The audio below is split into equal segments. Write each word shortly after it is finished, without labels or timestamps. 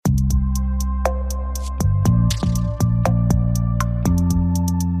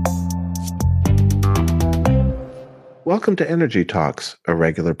Welcome to Energy Talks, a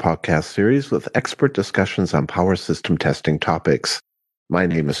regular podcast series with expert discussions on power system testing topics. My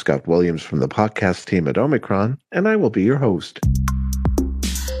name is Scott Williams from the podcast team at Omicron, and I will be your host.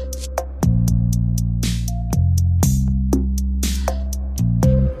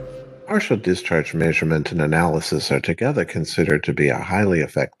 Partial discharge measurement and analysis are together considered to be a highly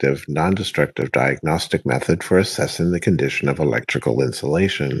effective, non-destructive diagnostic method for assessing the condition of electrical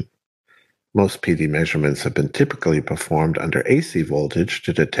insulation. Most PD measurements have been typically performed under AC voltage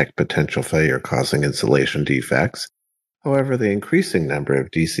to detect potential failure-causing insulation defects. However, the increasing number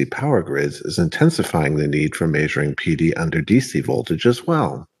of DC power grids is intensifying the need for measuring PD under DC voltage as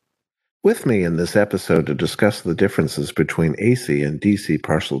well. With me in this episode to discuss the differences between AC and DC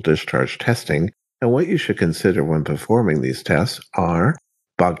partial discharge testing and what you should consider when performing these tests are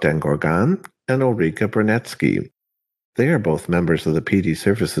Bogdan Gorgan and Ulrika Brunetsky. They are both members of the PD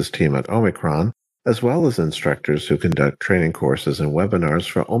services team at Omicron, as well as instructors who conduct training courses and webinars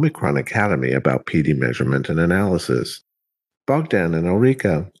for Omicron Academy about PD measurement and analysis. Bogdan and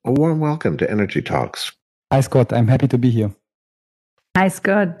Ulrika, a warm welcome to Energy Talks. Hi, Scott. I'm happy to be here. Hi,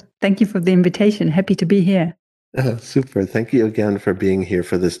 Scott. Thank you for the invitation. Happy to be here. Super. Thank you again for being here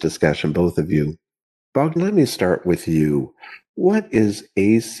for this discussion, both of you. Bogdan, let me start with you. What is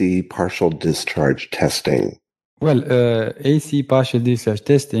AC partial discharge testing? Well, AC partial discharge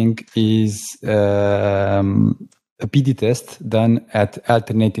testing is a PD test done at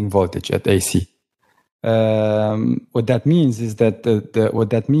alternating voltage at AC. What that means is that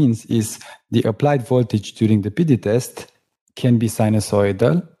the applied voltage during the PD test can be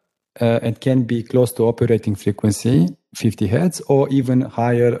sinusoidal and can be close to operating frequency, 50 hertz, or even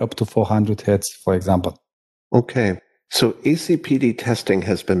higher, up to 400 hertz, for example. Okay, so AC PD testing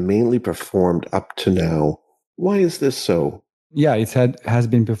has been mainly performed up to now. Why is this so? Yeah, it has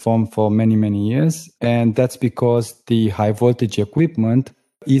been performed for many, many years, and that's because the high voltage equipment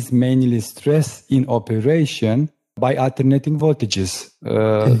is mainly stressed in operation by alternating voltages,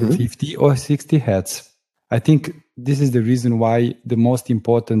 50 or 60 hertz. I think this is the reason why the most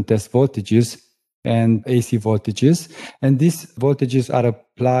important test voltages and AC voltages, and these voltages are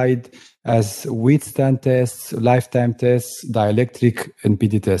applied as withstand tests, lifetime tests, dielectric, and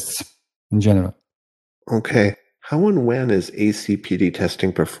PD tests in general. Okay. How and when is AC PD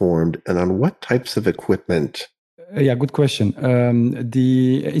testing performed, and on what types of equipment? Yeah, good question.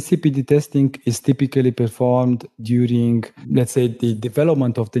 The ACPD testing is typically performed during, let's say, the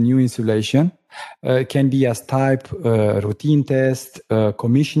development of the new insulation. It can be as type routine test,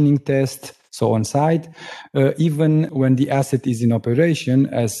 commissioning test, so on site, even when the asset is in operation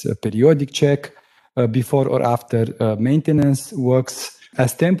as a periodic check, before or after maintenance works,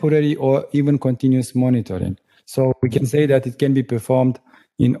 as temporary or even continuous monitoring. So we can say that it can be performed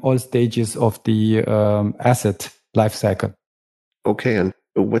in all stages of the asset life cycle. Okay, and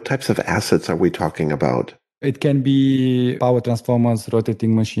what types of assets are we talking about? It can be power transformers,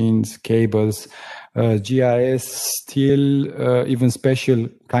 rotating machines, cables, GIS, steel, even special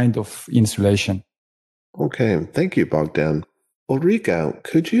kind of insulation. Okay, thank you, Bogdan. Ulrika,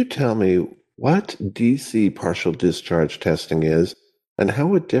 could you tell me what DC partial discharge testing is and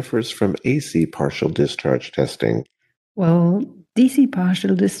how it differs from AC partial discharge testing? Well, DC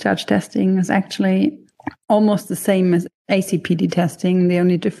partial discharge testing is actually almost the same as ACPD testing. The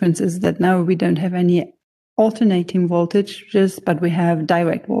only difference is that now we don't have any alternating voltages, but we have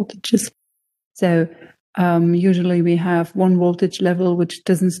direct voltages. So usually we have one voltage level which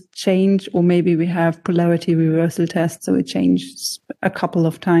doesn't change, or maybe we have polarity reversal tests, so it changes a couple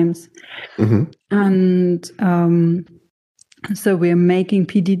of times. And so we're making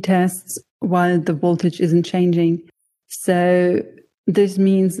PD tests while the voltage isn't changing. So this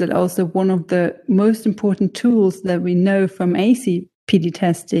means that also one of the most important tools that we know from AC PD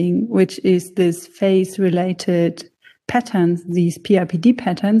testing, which is this phase-related patterns, these PIPD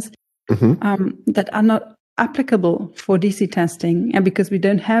patterns, that are not applicable for DC testing, and because we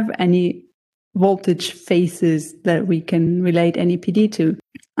don't have any voltage phases that we can relate any PD to.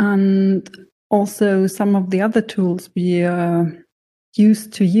 And also some of the other tools we are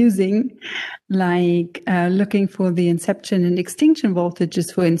used to using, like looking for the inception and extinction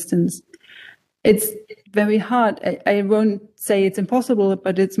voltages, for instance. It's very hard. I won't say it's impossible,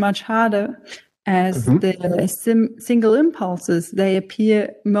 but it's much harder as the single impulses, they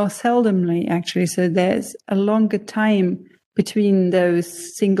appear more seldomly, actually. So there's a longer time between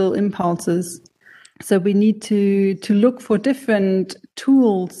those single impulses. So we need to look for different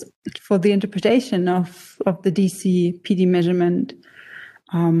tools for the interpretation of the DC PD measurement.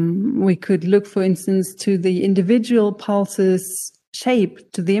 We could look, for instance, to the individual pulses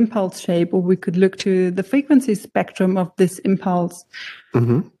shape, to the impulse shape, or we could look to the frequency spectrum of this impulse.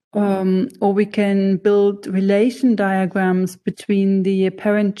 Or we can build relation diagrams between the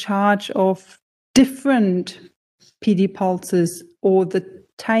apparent charge of different PD pulses, or the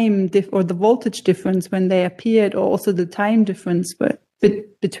time or the voltage difference when they appeared, or also the time difference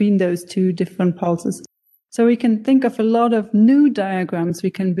between those two different pulses. So we can think of a lot of new diagrams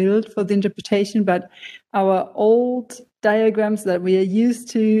we can build for the interpretation, but our old diagrams that we are used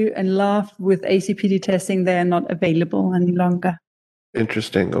to and love with ACPD testing, they are not available any longer.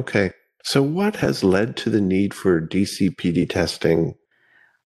 Interesting. Okay. So what has led to the need for DC-PD testing?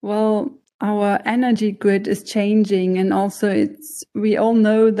 Well, our energy grid is changing, and also we all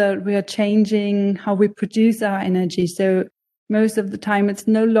know that we are changing how we produce our energy. So most of the time it's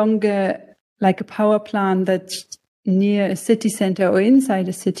no longer like a power plant that's near a city center or inside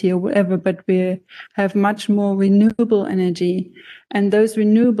a city or whatever, but we have much more renewable energy. And those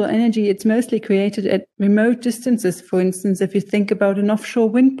renewable energy, it's mostly created at remote distances. For instance, if you think about an offshore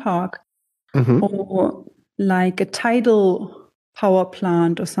wind park, or like a tidal power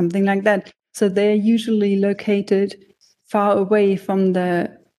plant or something like that. So they're usually located far away from the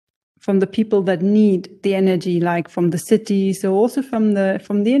people that need the energy, like from the cities, or also from the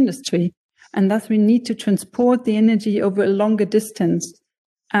industry. And thus we need to transport the energy over a longer distance.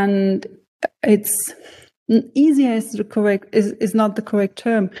 And it's easier is not the correct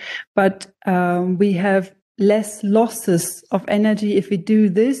term, but we have less losses of energy if we do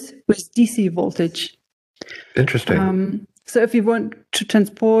this with DC voltage. Interesting. So if you want to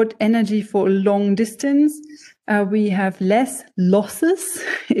transport energy for a long distance, we have less losses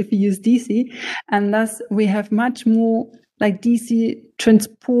if we use DC, and thus we have much more like DC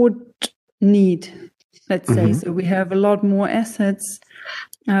transport need, let's say. So we have a lot more assets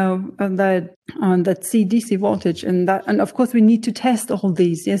that see DC voltage, and of course we need to test all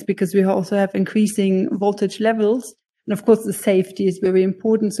these, yes, because we also have increasing voltage levels, and of course the safety is very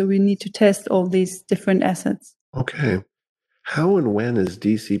important. So we need to test all these different assets. Okay. How and when is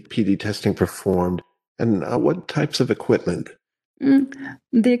DC-PD testing performed, and what types of equipment?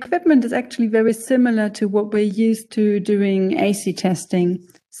 The equipment is actually very similar to what we're used to doing AC testing.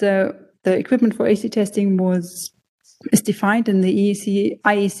 So the equipment for AC testing is defined in the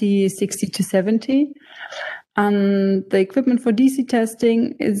IEC 60-70, and the equipment for DC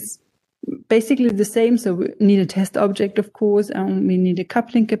testing is basically the same. So we need a test object, of course, and we need a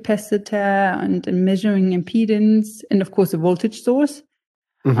coupling capacitor and a measuring impedance, and of course a voltage source.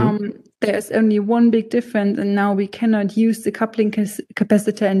 There's only one big difference, and now we cannot use the coupling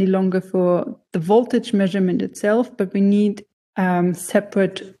capacitor any longer for the voltage measurement itself, but we need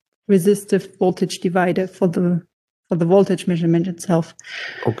separate resistive voltage divider for the voltage measurement itself.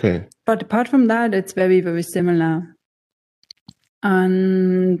 Okay. But apart from that, it's very, very similar.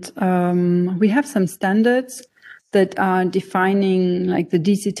 And we have some standards that are defining like the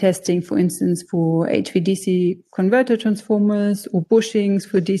DC testing, for instance, for HVDC converter transformers, or bushings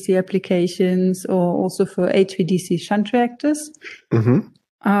for DC applications, or also for HVDC shunt reactors.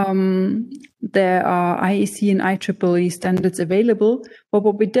 There are IEC and IEEE standards available, but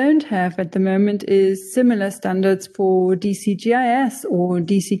what we don't have at the moment is similar standards for DC GIS or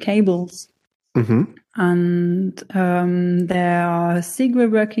DC cables. And there are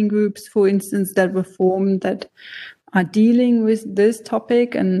SIGWA working groups, for instance, that were formed that are dealing with this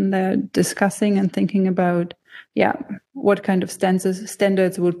topic, and they're discussing and thinking about, what kind of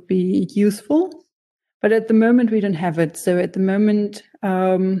standards would be useful. But at the moment, we don't have it. So at the moment,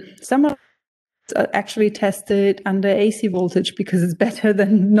 some of it are actually tested under AC voltage because it's better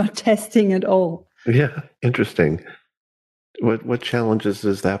than not testing at all. Yeah, interesting. What challenges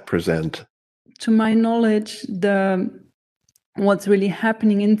does that present? To my knowledge, what's really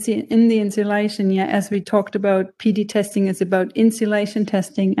happening in the insulation, as we talked about, PD testing is about insulation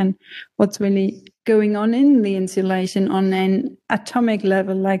testing, and what's really going on in the insulation on an atomic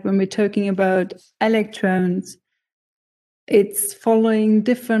level, like when we're talking about electrons, it's following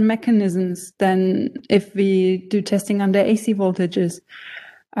different mechanisms than if we do testing under AC voltages.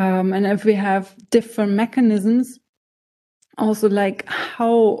 And if we have different mechanisms, also like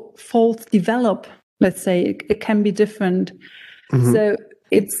how faults develop, let's say, it can be different. So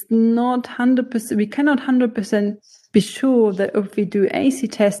it's not 100%, we cannot 100% be sure that if we do AC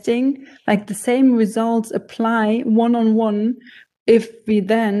testing, like the same results apply one-on-one if we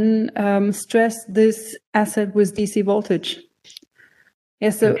then stress this asset with DC voltage.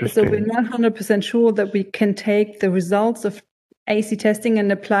 So we're not 100% sure that we can take the results of AC testing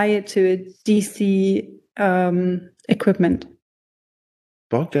and apply it to a DC equipment.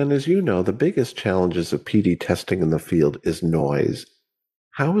 Bogdan, as you know, the biggest challenges of PD testing in the field is noise.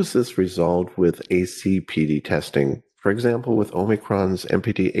 How is this resolved with AC-PD testing, for example, with Omicron's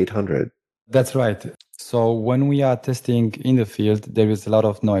MPD 800? That's right. So when we are testing in the field, there is a lot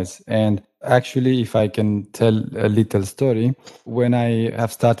of noise. And actually, if I can tell a little story, when I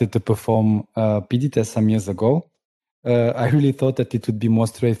have started to perform PD tests some years ago, I really thought that it would be more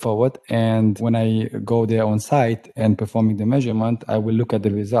straightforward. And when I go there on site and performing the measurement, I will look at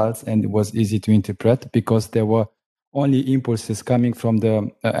the results, and it was easy to interpret because there were only impulses coming from the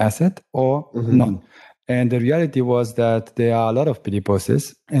asset or none. And the reality was that there are a lot of PD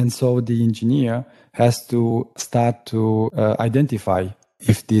pulses. And so the engineer has to start to identify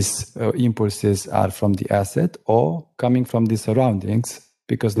if these impulses are from the asset or coming from the surroundings,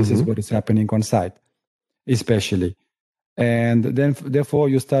 because this is what is happening on site, especially. And then, therefore,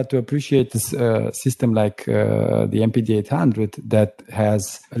 you start to appreciate this system like the MPD 800 that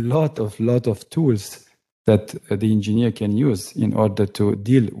has a lot of tools that the engineer can use in order to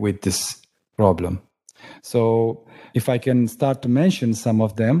deal with this problem. So if I can start to mention some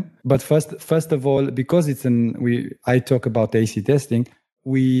of them, but first of all, because I talk about AC testing,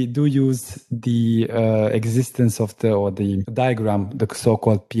 we do use the existence of the diagram, the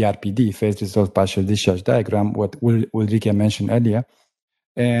so-called PRPD, phase result partial discharge diagram, what Ulrike mentioned earlier.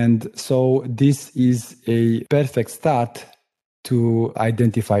 And so this is a perfect start to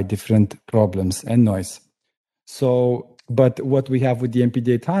identify different problems and noise. So, but what we have with the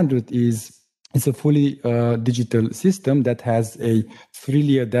MPD 800 is it's a fully digital system that has a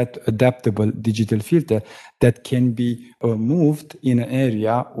freely adaptable digital filter that can be moved in an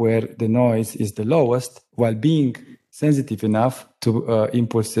area where the noise is the lowest while being sensitive enough to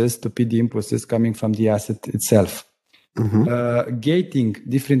PD impulses coming from the asset itself.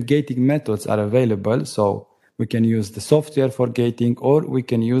 Different gating methods are available. So we can use the software for gating, or we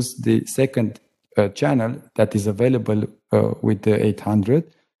can use the second channel that is available with the 800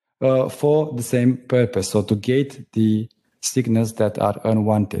 for the same purpose, so to gate the signals that are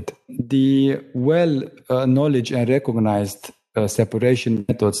unwanted. The knowledge and recognized separation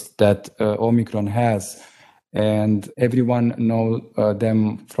methods that Omicron has, and everyone knows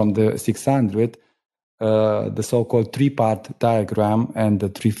them from the 600, the so-called three-part diagram and the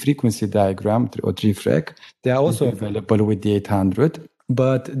three-frequency diagram, or three-frec, they are also available with the 800,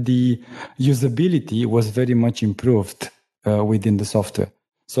 but the usability was very much improved within the software.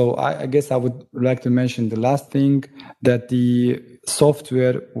 So I guess I would like to mention the last thing, that the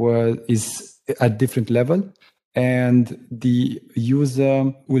software is at different level, and the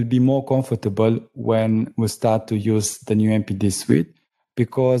user will be more comfortable when we start to use the new MPD suite,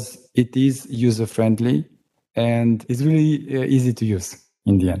 because it is user-friendly and it's really easy to use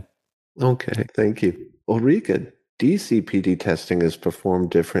in the end. Okay, thank you. Ulrike, DC-PD testing is performed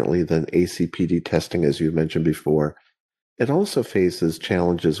differently than AC-PD testing, as you mentioned before. It also faces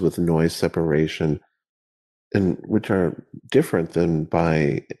challenges with noise separation, which are different than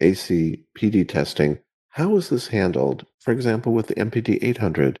by AC-PD testing. How is this handled, for example, with the MPD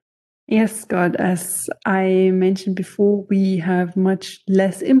 800? Yes, Scott, as I mentioned before, we have much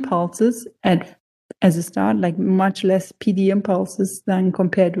less impulses as a start, like much less PD impulses than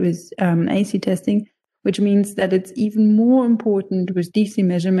compared with AC testing, which means that it's even more important with DC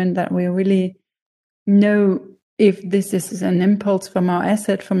measurement that we really know if this is an impulse from our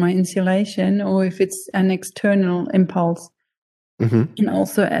asset, from our insulation, or if it's an external impulse. And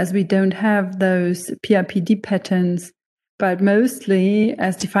also, as we don't have those PRPD patterns, but mostly,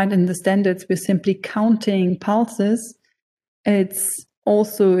 as defined in the standards, we're simply counting pulses. It's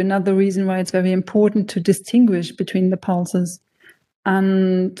also another reason why it's very important to distinguish between the pulses.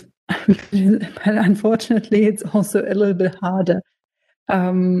 And but unfortunately, it's also a little bit harder.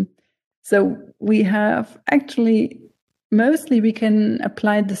 So we have actually, mostly we can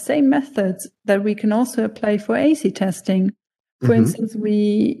apply the same methods that we can also apply for AC testing. For instance,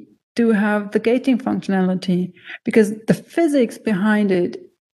 we do have the gating functionality, because the physics behind it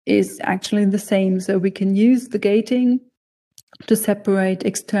is actually the same. So we can use the gating to separate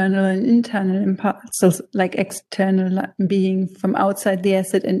external and internal impulses, like external being from outside the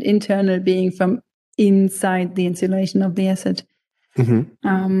asset and internal being from inside the insulation of the asset.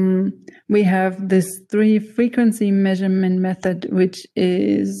 We have this three-frequency measurement method, which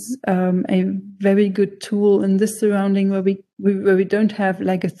is a very good tool in this surrounding where we don't have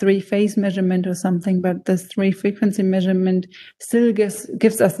like a three-phase measurement or something, but this three-frequency measurement still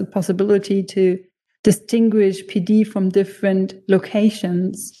gives us the possibility to distinguish PD from different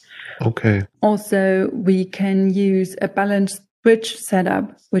locations. Okay. Also, we can use a balanced bridge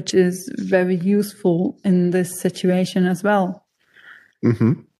setup, which is very useful in this situation as well.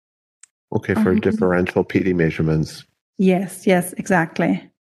 Mm-hmm. Okay, for differential PD measurements. Yes, exactly.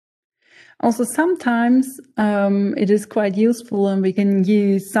 Also, sometimes it is quite useful, and we can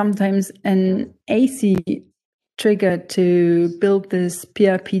use sometimes an AC trigger to build this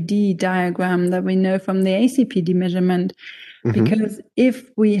PRPD diagram that we know from the ACPD measurement. Because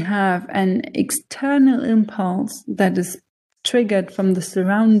if we have an external impulse that is triggered from the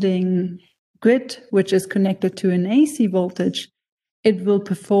surrounding grid, which is connected to an AC voltage, it will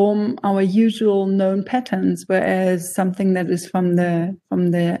perform our usual known patterns, whereas something that is from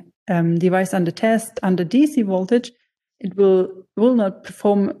the device under test under DC voltage, it will not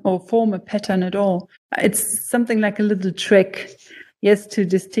perform or form a pattern at all. It's something like a little trick, yes, to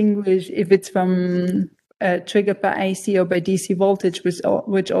distinguish if it's from triggered by AC or by DC voltage,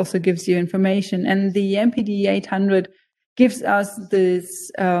 which also gives you information. And the MPD 800 gives us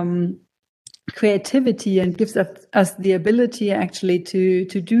this creativity and gives us the ability actually to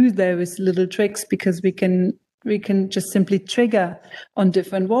do those little tricks, because we can just simply trigger on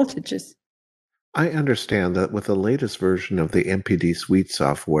different voltages. I understand that with the latest version of the MPD Suite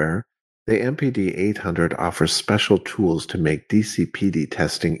software, the MPD 800 offers special tools to make DC-PD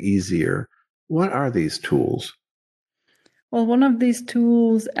testing easier. What are these tools? Well, one of these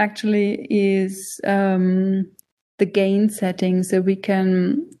tools actually is the gain setting, so we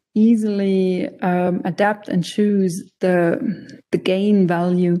can easily adapt and choose the gain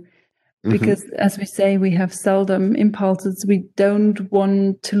value. Because as we say, we have seldom impulses. We don't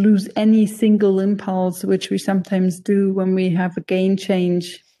want to lose any single impulse, which we sometimes do when we have a gain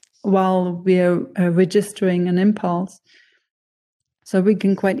change while we're registering an impulse. So we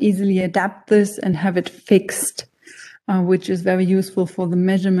can quite easily adapt this and have it fixed, which is very useful for the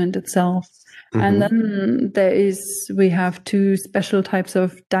measurement itself. And then we have two special types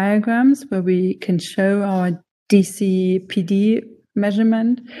of diagrams where we can show our DC PD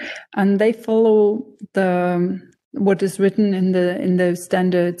measurement, and they follow what is written in the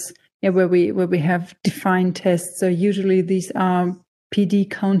standards, where we have defined tests. So usually these are PD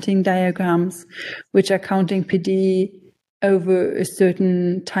counting diagrams, which are counting PD over a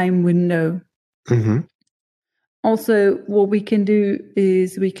certain time window. Also, what we can do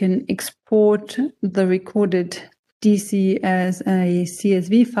is we can export the recorded DC as a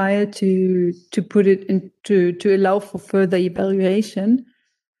CSV file to put it into to allow for further evaluation.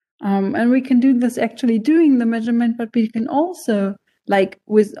 And we can do this actually during the measurement, but we can also, like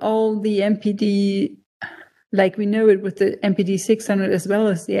with all the MPD, like we know it with the MPD 600 as well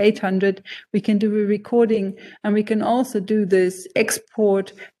as the 800, we can do a recording, and we can also do this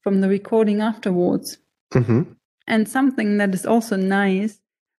export from the recording afterwards. And something that is also nice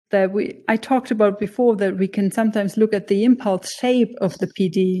that I talked about before, that we can sometimes look at the impulse shape of the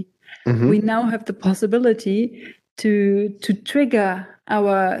PD. We now have the possibility to trigger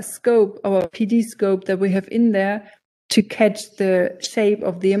our scope, our PD scope that we have in there, to catch the shape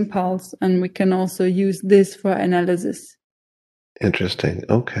of the impulse, and we can also use this for analysis. Interesting.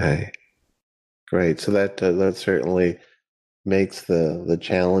 Okay, great. So that certainly makes the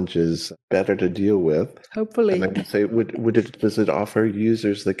challenges better to deal with. Hopefully. And I would say, does it offer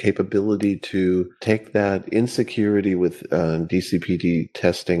users the capability to take that insecurity with DCPD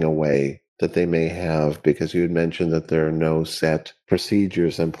testing away that they may have, because you had mentioned that there are no set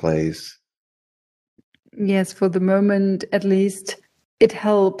procedures in place? Yes, for the moment, at least, it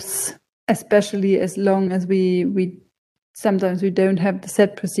helps, especially as long as we sometimes we don't have the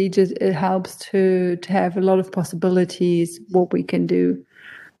set procedures. It helps to have a lot of possibilities what we can do,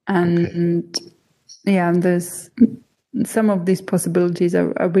 and and there's some of these possibilities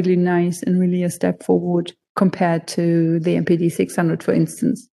are really nice and really a step forward compared to the MPD 600, for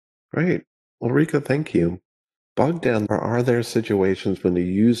instance. Great. Well, Rika, thank you. Bogdan, are there situations when the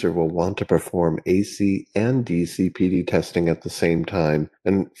user will want to perform AC and DC PD testing at the same time?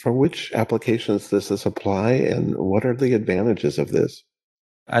 And for which applications does this apply, and what are the advantages of this?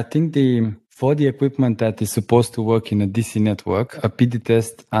 I think for the equipment that is supposed to work in a DC network, a PD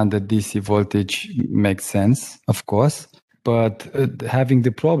test under DC voltage makes sense, of course. But having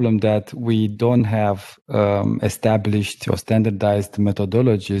the problem that we don't have established or standardized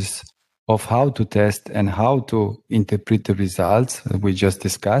methodologies of how to test and how to interpret the results we just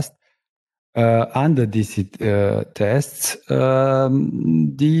discussed under DC tests,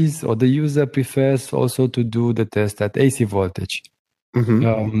 the user prefers also to do the test at AC voltage.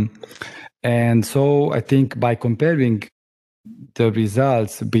 And so I think by comparing the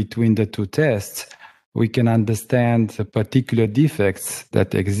results between the two tests, we can understand the particular defects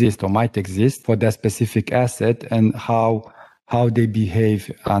that exist or might exist for that specific asset and how they behave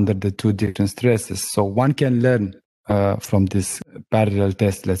under the two different stresses. So one can learn from this parallel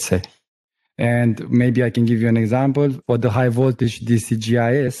test, let's say. And maybe I can give you an example. For the high voltage DC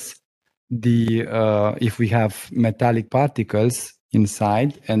GIS, if we have metallic particles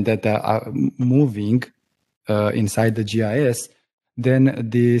inside and that are moving inside the GIS, then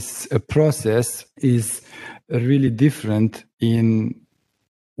this process is really different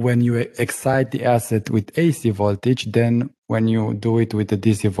when you excite the asset with AC voltage than when you do it with the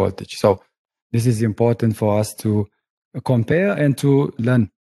DC voltage. So this is important for us to compare and to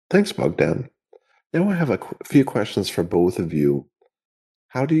learn. Thanks, Bogdan. Now I have a few questions for both of you.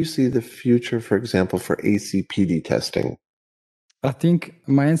 How do you see the future, for example, for ACPD testing? I think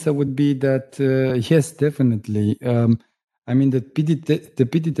my answer would be that yes, definitely. I mean, the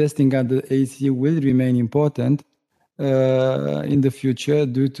PD testing and the AC will remain important in the future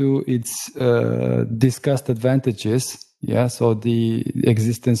due to its discussed advantages. Yeah, so the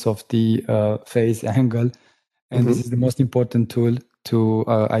existence of the phase angle, and this is the most important tool to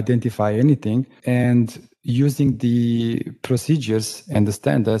identify anything, and using the procedures and the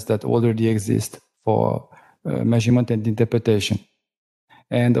standards that already exist for measurement and interpretation.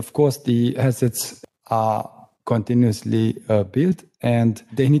 And of course, the assets are continuously built and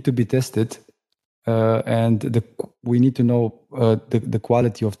they need to be tested. And we need to know the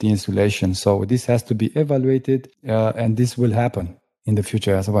quality of the insulation. So this has to be evaluated, and this will happen in the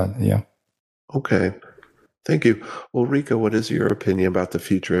future as well. Yeah. Okay. Thank you. Ulrika, what is your opinion about the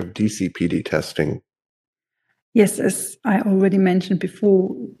future of DCPD testing? Yes, as I already mentioned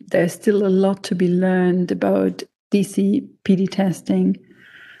before, there's still a lot to be learned about DCPD testing,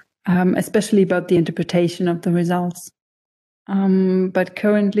 especially about the interpretation of the results. But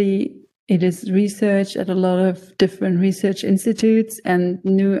currently, it is researched at a lot of different research institutes, and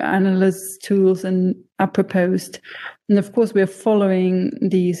new analysis tools are proposed. And of course, we're following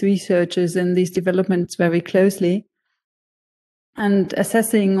these researchers and these developments very closely, and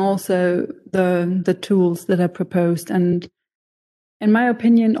assessing also the tools that are proposed. And in my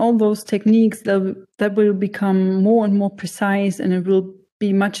opinion, all those techniques that will become more and more precise, and it will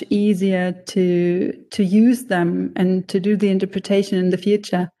be much easier to use them and to do the interpretation in the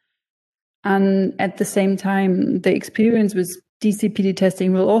future. And at the same time, the experience with DCPD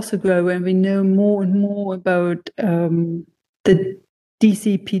testing will also grow, and we know more and more about the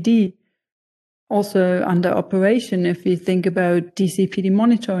DCPD also under operation, if we think about DCPD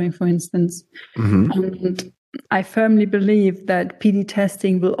monitoring, for instance. And I firmly believe that PD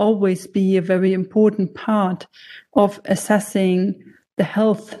testing will always be a very important part of assessing the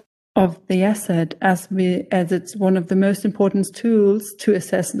health of the asset, as it's one of the most important tools to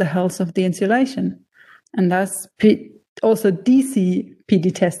assess the health of the insulation. And thus also DC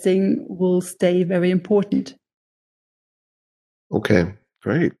PD testing will stay very important. Okay,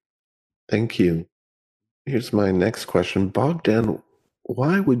 great. Thank you. Here's my next question. Bogdan,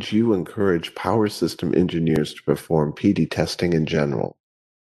 why would you encourage power system engineers to perform PD testing in general?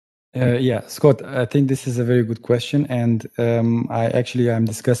 Yeah, Scott, I think this is a very good question. And I'm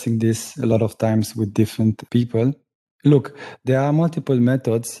discussing this a lot of times with different people. Look, there are multiple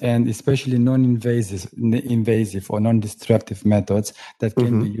methods, and especially non-invasive or non-destructive methods that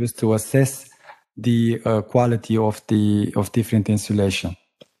can be used to assess the quality of different insulation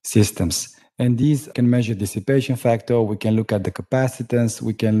systems. And these can measure dissipation factor. We can look at the capacitance.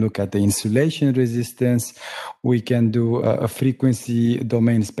 We can look at the insulation resistance. We can do a frequency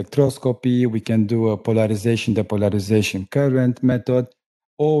domain spectroscopy. We can do a depolarization current method,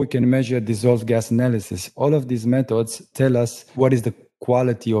 or we can measure dissolved gas analysis. All of these methods tell us what is the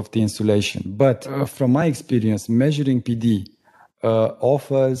quality of the insulation. But from my experience, measuring PD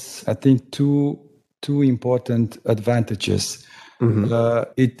offers, I think, two important advantages.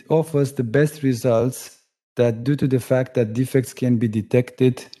 It offers the best results that due to the fact that defects can be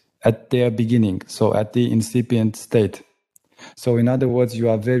detected at their beginning, so at the incipient state. So in other words, you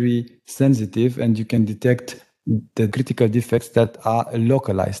are very sensitive and you can detect the critical defects that are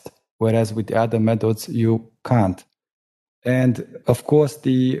localized, whereas with the other methods, you can't. And of course,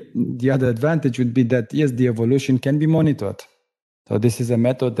 the other advantage would be that, yes, the evolution can be monitored. So this is a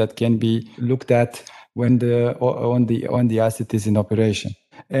method that can be looked at when the asset is in operation.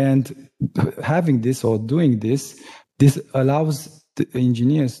 And having this or doing this allows the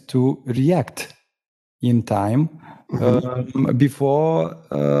engineers to react in time before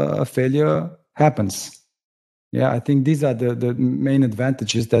a failure happens. Yeah, I think these are the main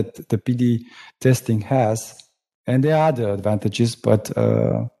advantages that the PD testing has. And there are other advantages, but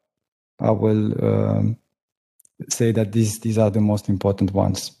I will say that these are the most important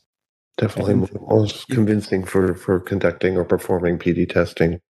ones. Definitely most convincing for conducting or performing PD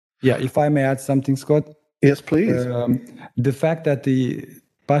testing. Yeah, if I may add something, Scott. Yes, please. The fact that the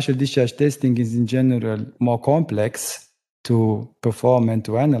partial discharge testing is in general more complex to perform and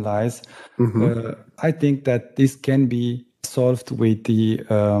to analyze, I think that this can be solved with the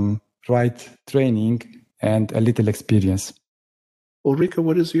right training and a little experience. Ulrika,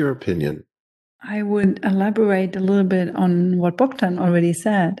 what is your opinion? I would elaborate a little bit on what Bogdan already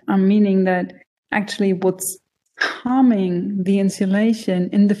said. I'm meaning that actually what's harming the insulation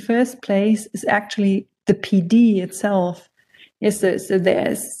in the first place is actually the PD itself. Yes, so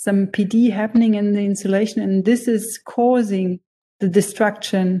there's some PD happening in the insulation, and this is causing the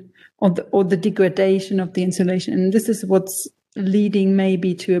destruction or the degradation of the insulation. And this is what's leading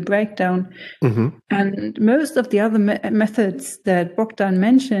maybe to a breakdown. And most of the other methods that Bogdan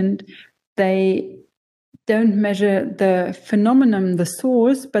mentioned, they don't measure the phenomenon, the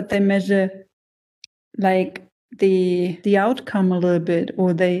source, but they measure like the outcome a little bit,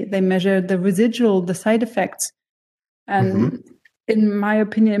 or they measure the residual, the side effects. And in my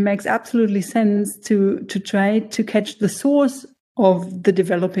opinion, it makes absolutely sense to try to catch the source of the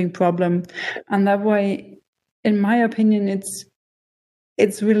developing problem. And that way, in my opinion,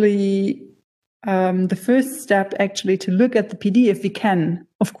 it's really the first step actually to look at the PD if we can,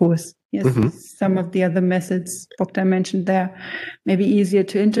 of course. Yes, some of the other methods Bogdan mentioned there may be easier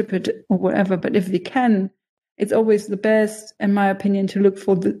to interpret or whatever, but if we can, it's always the best, in my opinion, to look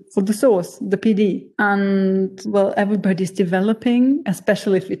for the source, the PD. And well, everybody's developing,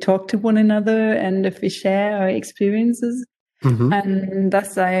 especially if we talk to one another and if we share our experiences. And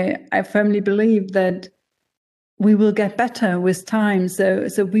thus I firmly believe that we will get better with time. So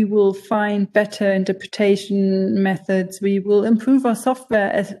we will find better interpretation methods. We will improve our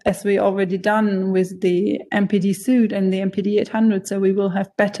software as we already done with the MPD suite and the MPD 800. So we will have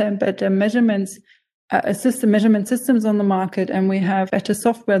better and better measurements, measurement systems on the market, and we have better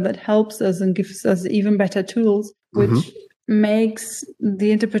software that helps us and gives us even better tools, which makes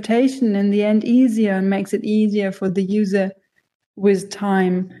the interpretation in the end easier and makes it easier for the user with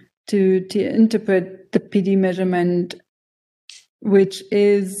time to interpret the PD measurement, which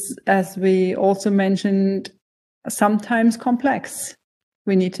is, as we also mentioned, sometimes complex.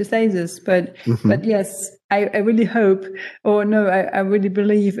 We need to say this, but yes, I really hope, or no, I really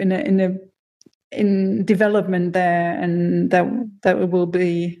believe in development there, and that it will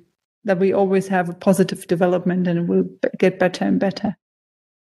be, that we always have a positive development and it will get better and better.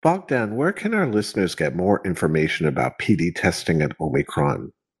 Bogdan, where can our listeners get more information about PD testing at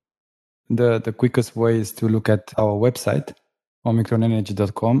Omicron? The quickest way is to look at our website,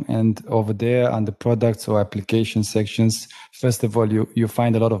 omicronenergy.com, and over there on the products or application sections, first of all, you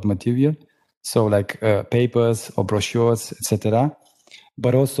find a lot of material, so like papers or brochures, etc.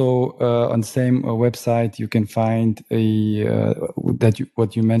 But also on the same website, you can find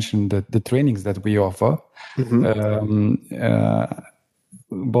what you mentioned, the trainings that we offer.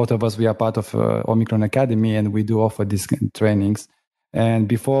 Both of us, we are part of Omicron Academy, and we do offer these trainings. And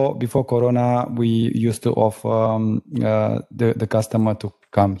before Corona, we used to offer the customer to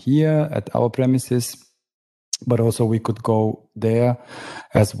come here at our premises, but also we could go there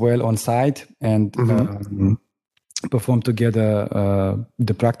as well on site and perform together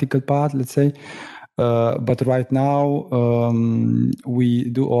the practical part, let's say. But right now, we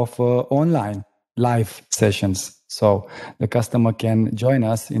do offer online live sessions. So the customer can join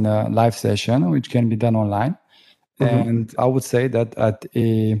us in a live session, which can be done online. And I would say that at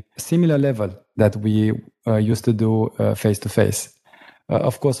a similar level that we used to do face-to-face.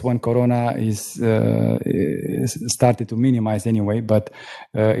 Of course, when Corona is started to minimize anyway, but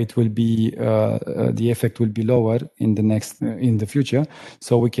it will be the effect will be lower in the future,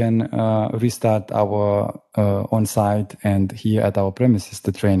 so we can restart our on-site and here at our premises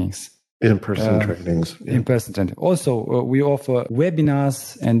the trainings. In-person trainings. Yeah. In-person training. Also, we offer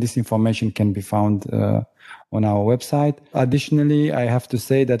webinars, and this information can be found on our website. Additionally, I have to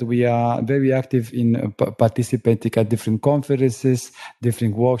say that we are very active in participating at different conferences,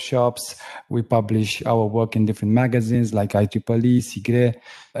 different workshops. We publish our work in different magazines like IEEE, SIGRE,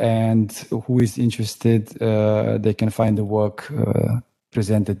 and who is interested, they can find the work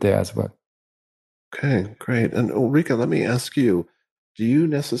presented there as well. Okay, great. And Ulrika, let me ask you, do you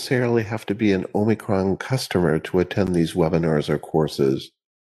necessarily have to be an Omicron customer to attend these webinars or courses?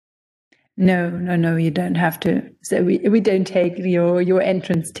 No, you don't have to. So we don't take your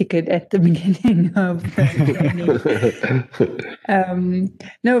entrance ticket at the beginning of the training.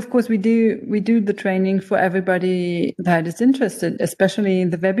 No, of course we do the training for everybody that is interested, especially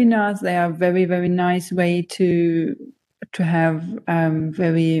the webinars. They are a very, very nice way to have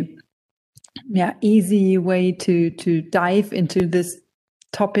very easy way to dive into this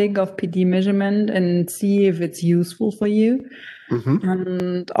topic of PD measurement and see if it's useful for you. Mm-hmm.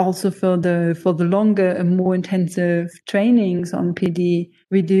 And also for the longer and more intensive trainings on PD,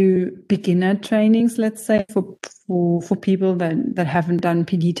 we do beginner trainings, let's say, for people that haven't done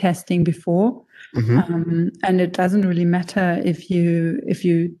PD testing before. Mm-hmm. And it doesn't really matter if you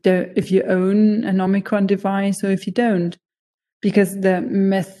own an Omicron device or if you don't, because the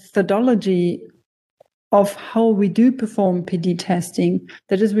methodology of how we do perform PD testing,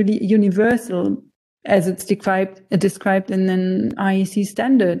 that is really universal, as it's described in an IEC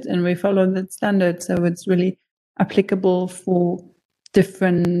standard, and we follow that standard. So it's really applicable for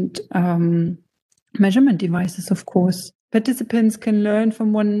different measurement devices, of course. Participants can learn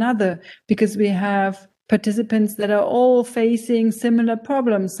from one another because we have participants that are all facing similar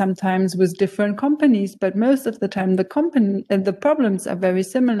problems, sometimes with different companies, but most of the time the problems are very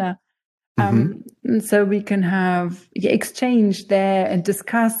similar. And so we can have exchange there and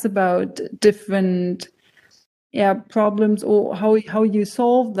discuss about different problems or how you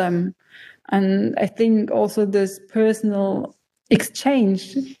solve them. And I think also this personal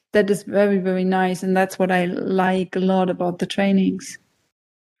exchange, that is very, very nice. And that's what I like a lot about the trainings.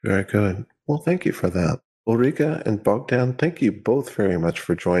 Very good. Well, thank you for that. Ulrika and Bogdan, thank you both very much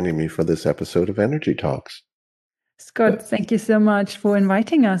for joining me for this episode of Energy Talks. Scott, thank you so much for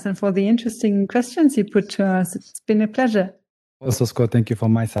inviting us and for the interesting questions you put to us. It's been a pleasure. Also, Scott, thank you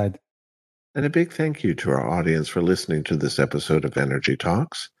from my side. And a big thank you to our audience for listening to this episode of Energy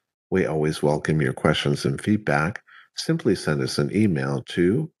Talks. We always welcome your questions and feedback. Simply send us an email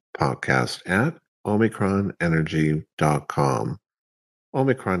to podcast@omicronenergy.com.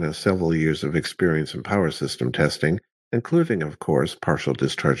 Omicron has several years of experience in power system testing, including, of course, partial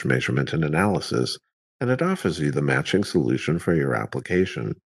discharge measurement and analysis, and it offers you the matching solution for your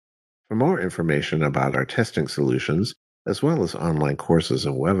application. For more information about our testing solutions, as well as online courses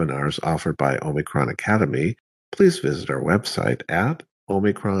and webinars offered by Omicron Academy, please visit our website at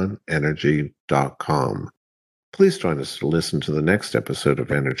omicronenergy.com. Please join us to listen to the next episode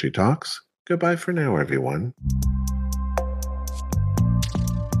of Energy Talks. Goodbye for now, everyone.